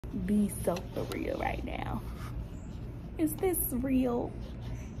be so for real right now. Is this real?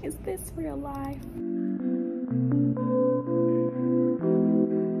 Is this real life?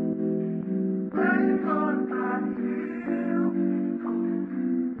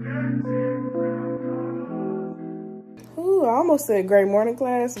 Ooh, I almost said great morning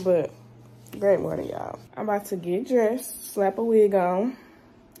class, but great morning, y'all. I'm about to get dressed, slap a wig on,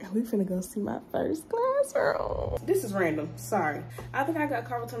 and we finna go see my first classroom. This is random, sorry. I think I got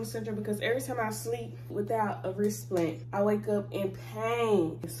carpal tunnel syndrome because every time I sleep without a wrist splint, I wake up in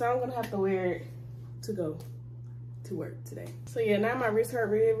pain. So I'm gonna have to wear it to go to work today. So yeah, now my wrist hurt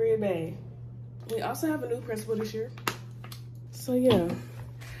really, really bad. We also have a new principal this year. So yeah,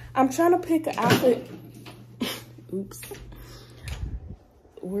 I'm trying to pick an outfit. Oops.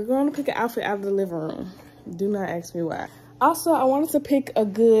 We're going to pick an outfit out of the living room. Do not ask me why. Also, I wanted to pick a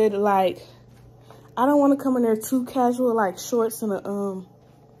good, like, I don't want to come in there too casual, like shorts and a,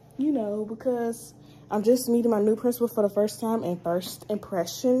 you know, because I'm just meeting my new principal for the first time, and first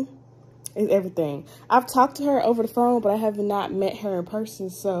impression is everything. I've talked to her over the phone, but I have not met her in person,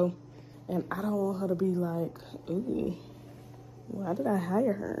 so, and I don't want her to be like, ooh, why did I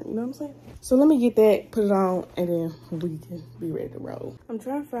hire her? You know what I'm saying? So let me get that, put it on, and then we can be ready to roll. I'm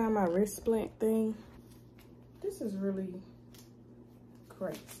trying to find my wrist splint thing. This is really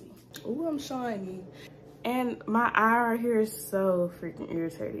crazy. Ooh, I'm shiny. And my eye right here is so freaking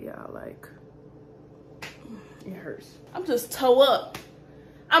irritated, y'all. Like, it hurts. I'm just toe up.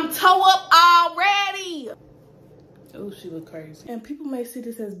 I'm toe up already. Oh, she look crazy. And people may see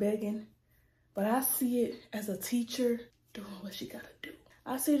this as begging, but I see it as a teacher doing what she gotta do.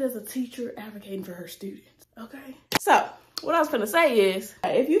 I see it as a teacher advocating for her students, okay? So, what I was gonna say is,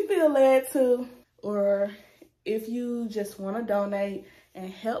 if you feel led to, or if you just wanna donate and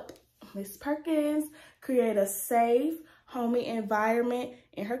help Miss Perkins create a safe, homey environment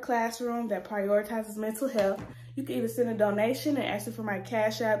in her classroom that prioritizes mental health, you can either send a donation and ask for my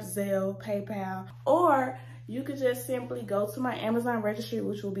Cash App, Zelle, PayPal, or you could just simply go to my Amazon registry,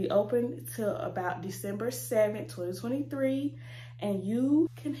 which will be open till about December 7th, 2023, and you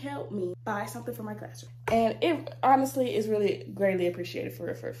can help me buy something for my classroom. And it honestly is really greatly appreciated, for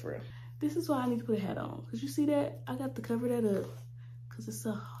real. This is why I need to put a hat on. Cause you see that? I got to cover that up. Cause it's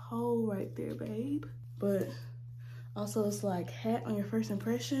a hole right there, babe. But also it's like hat on your first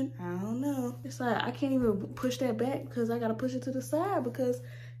impression. I don't know. It's like I can't even push that back because I gotta push it to the side because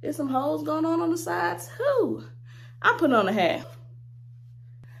there's some holes going on the sides too. I'm putting on a hat.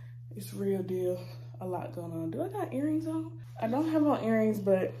 It's real deal. A lot going on. Do I got earrings on? I don't have on earrings,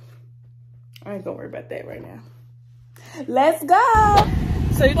 but I ain't gonna worry about that right now. Let's go.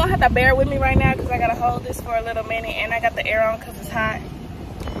 So you're gonna have to bear with me right now because I gotta hold this for a little minute, and I got the air on because it's hot.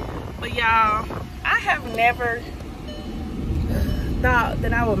 But y'all, I have never thought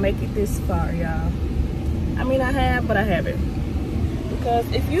that I would make it this far, y'all. I mean, I have, but I haven't.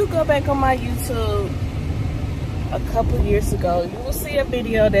 Because if you go back on my YouTube a couple years ago, you will see a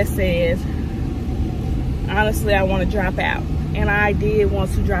video that says, honestly, I want to drop out. And I did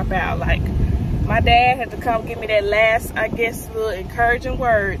want to drop out. Like, my dad had to come give me that last, I guess, little encouraging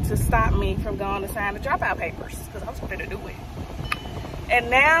word to stop me from going to sign the dropout papers. Because I was going to do it. And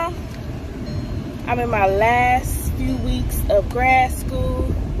now, I'm in my last few weeks of grad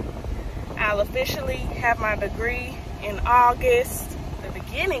school. I'll officially have my degree in August. The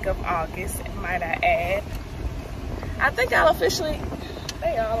beginning of August, might I add. I think I'll officially,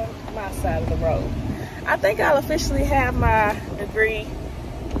 they all on my side of the road. I think I'll officially have my degree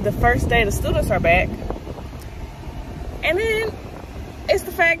the first day the students are back. And then it's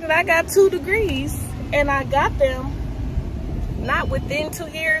the fact that I got 2 degrees and I got them not within 2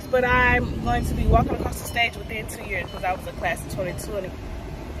 years, but I'm going to be walking across the stage within 2 years because I was a class of 2020.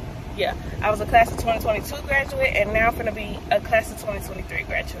 Yeah, I was a class of 2022 graduate, and now I'm gonna be a class of 2023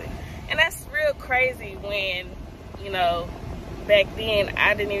 graduate. And that's real crazy when, you know, back then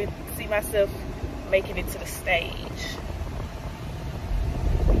I didn't even see myself making it to the stage.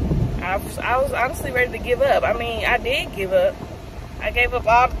 I was honestly ready to give up. I mean, I did give up. I gave up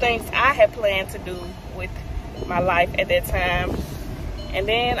all the things I had planned to do with my life at that time. And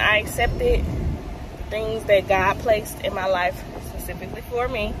then I accepted the things that God placed in my life specifically for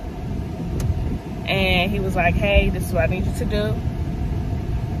me. And he was like, hey, this is what I need you to do.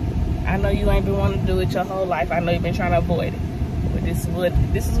 I know you ain't been wanting to do it your whole life. I know you've been trying to avoid it. But this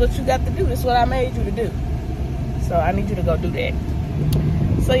is what you got to do. This is what I made you to do. So I need you to go do that.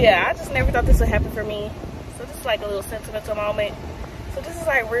 So yeah, I just never thought this would happen for me. So this is like a little sentimental moment. So this is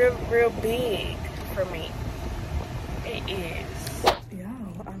like real big for me. It is.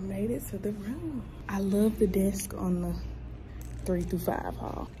 Y'all, I made it to the room. I love the desk on the 3 through 5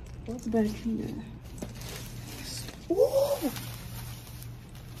 hall. What's back here? Ooh!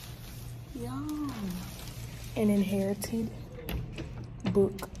 Y'all. An inherited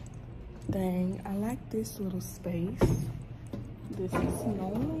book thing. I like this little space. This is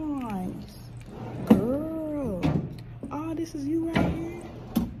nice. Girl. Oh, this is you right here?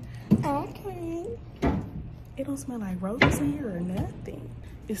 Okay. It don't smell like roses in here or nothing.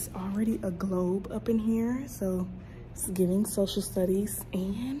 It's already a globe up in here, so it's giving social studies.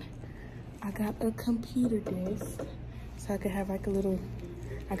 And I got a computer desk, so I could have like a little,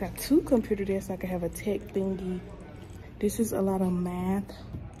 I got 2 computer desks, so I could have a tech thingy. This is a lot of math,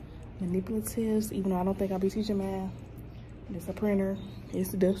 manipulatives, even though I don't think I'll be teaching math. It's a printer.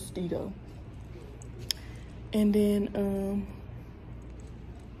 It's dusty though. And then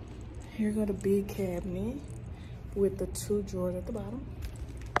here go the big cabinet with the 2 drawers at the bottom.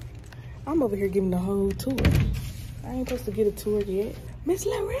 I'm over here giving the whole tour. I ain't supposed to get a tour yet. Miss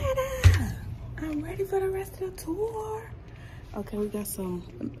Loretta, I'm ready for the rest of the tour. Okay, we got some,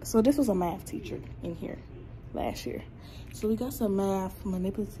 so this was a math teacher in here last year. So we got some math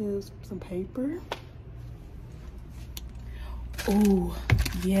manipulatives, some paper. Oh,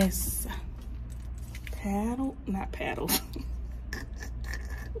 yes. Paddle, not paddles.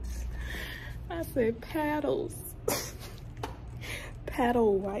 I said paddles.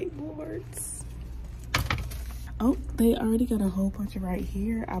 Paddle whiteboards. Oh, they already got a whole bunch right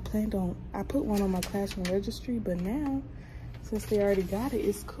here. I put one on my classroom registry, but now, since they already got it,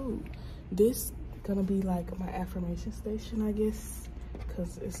 it's cool. This gonna be like my affirmation station, I guess,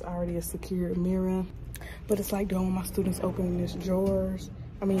 because it's already a secure mirror. But it's like doing my students opening this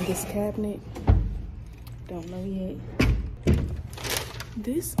this cabinet. Don't know yet.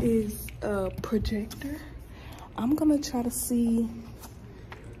 This is a projector. I'm gonna try to see,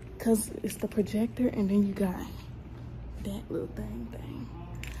 cause it's the projector and then you got that little thing.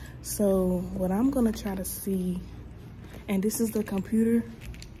 So what I'm gonna try to see, and this is the computer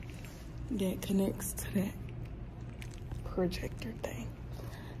that connects to that projector thing.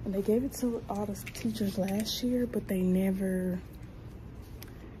 And they gave it to all the teachers last year, but they never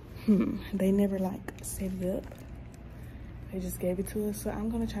like set it up. They just gave it to us. So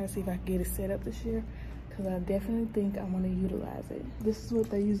I'm gonna try to see if I can get it set up this year, because I definitely think I'm gonna utilize it. This is what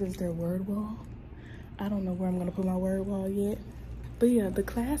they use as their word wall. I don't know where I'm gonna put my word wall yet. But yeah, the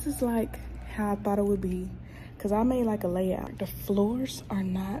class is like how I thought it would be, because I made like a layout. The floors are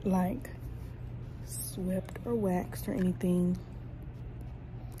not like swept or waxed or anything.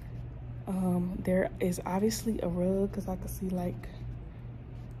 There is obviously a rug, because I could see like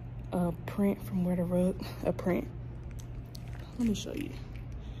a print from where the rug, let me show you.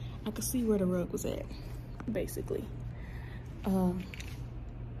 I could see where the rug was at, basically.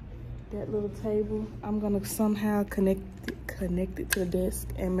 That little table, I'm gonna somehow connect it to the desk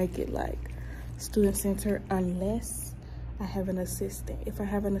and make it like student center, unless I have an assistant. If I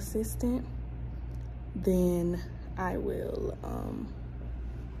have an assistant, then I will,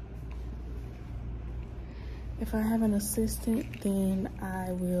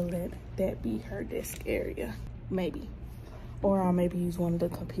 let that be her desk area, maybe. Or I'll maybe use one of the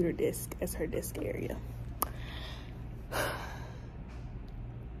computer desks as her desk area.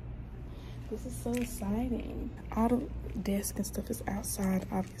 This is so exciting. All the desk and stuff is outside,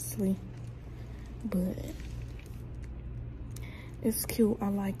 obviously, but it's cute. I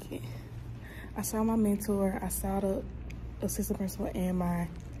like it. I saw my mentor, I saw the assistant principal and my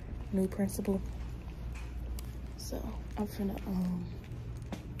new principal. So I'm finna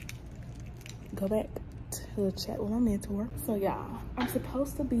go back to chat with my mentor. So y'all, I'm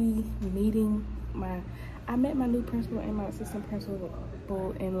supposed to be meeting I met my new principal and my assistant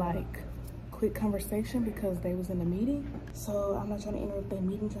principal in like quick conversation because they was in a meeting. So I'm not trying to interrupt their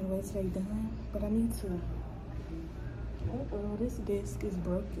meeting, trying to wait till they done, but I need to, this desk is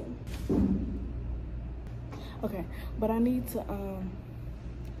broken. Okay, but I need to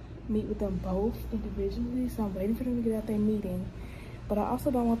meet with them both individually, so I'm waiting for them to get out their meeting. But I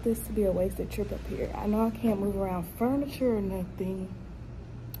also don't want this to be a wasted trip up here. I know I can't move around furniture or nothing,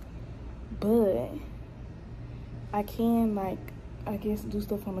 but I can, like, I guess do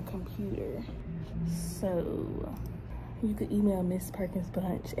stuff on the computer. So you could email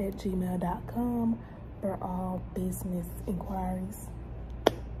missperkinsbunch@gmail.com for all business inquiries.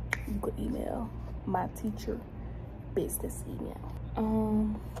 You could email my teacher business email.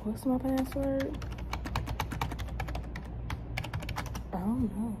 What's my password? I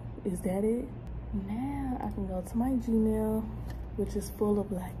don't know. Is that it? Now I can go to my Gmail, which is full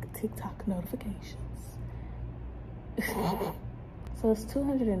of like TikTok notifications. So it's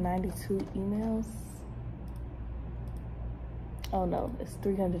 292 emails. Oh no, it's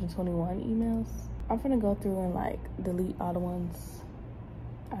 321 emails. I'm gonna go through and like delete all the ones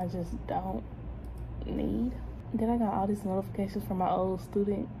I just don't need. Then I got all these notifications from my old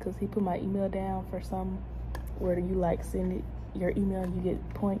student because he put my email down for some where you like send it your email, you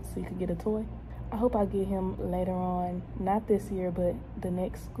get points so you can get a toy. I hope I get him later on, not this year, but the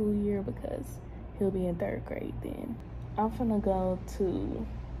next school year because he'll be in 3rd grade then. I'm finna go to,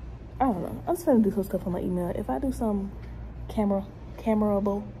 I don't know, I'm just finna do some stuff on my email. If I do some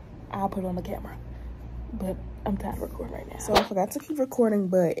cameraable, I'll put it on the camera. But I'm tired of recording right now. So I forgot to keep recording,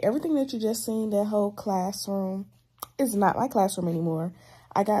 but everything that you just seen, that whole classroom, is not my classroom anymore.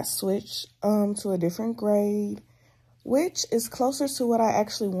 I got switched to a different grade, which is closer to what I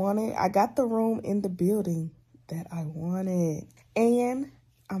actually wanted. I got the room in the building that I wanted. And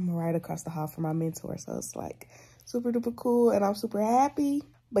I'm right across the hall from my mentor. So it's like super duper cool and I'm super happy.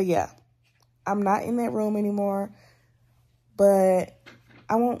 But yeah, I'm not in that room anymore. But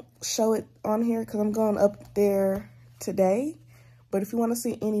I won't show it on here because I'm going up there today. But if you want to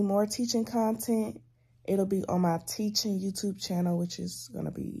see any more teaching content, it'll be on my teaching YouTube channel, which is going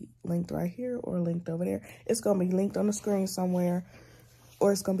to be linked right here or linked over there. It's going to be linked on the screen somewhere,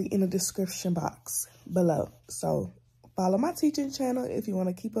 or it's going to be in the description box below. So follow my teaching channel if you want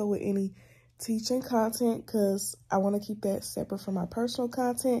to keep up with any teaching content, because I want to keep that separate from my personal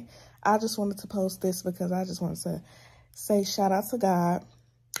content. I just wanted to post this because I just wanted to say shout out to God,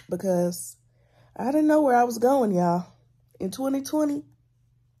 because I didn't know where I was going, y'all. In 2020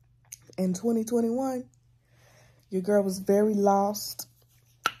 and 2021, your girl was very lost,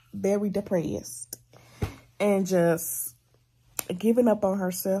 very depressed, and just giving up on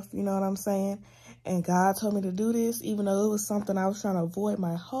herself, you know what I'm saying? And God told me to do this, even though it was something I was trying to avoid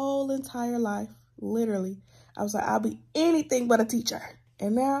my whole entire life. Literally, I was like, I'll be anything but a teacher.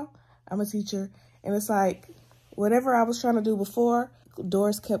 And now I'm a teacher. And it's like, whatever I was trying to do before,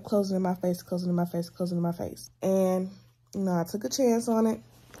 doors kept closing in my face, closing in my face, closing in my face. And, you know, I took a chance on it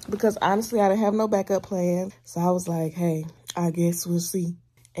because honestly, I didn't have no backup plan. So I was like, hey, I guess we'll see.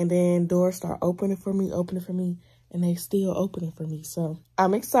 And then doors start opening for me, and they still opening for me. So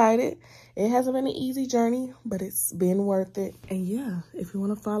I'm excited. It hasn't been an easy journey, but it's been worth it. And yeah, if you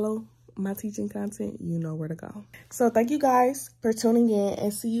want to follow my teaching content, you know where to go. So thank you guys for tuning in,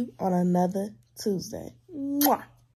 and see you on another Tuesday. Mwah.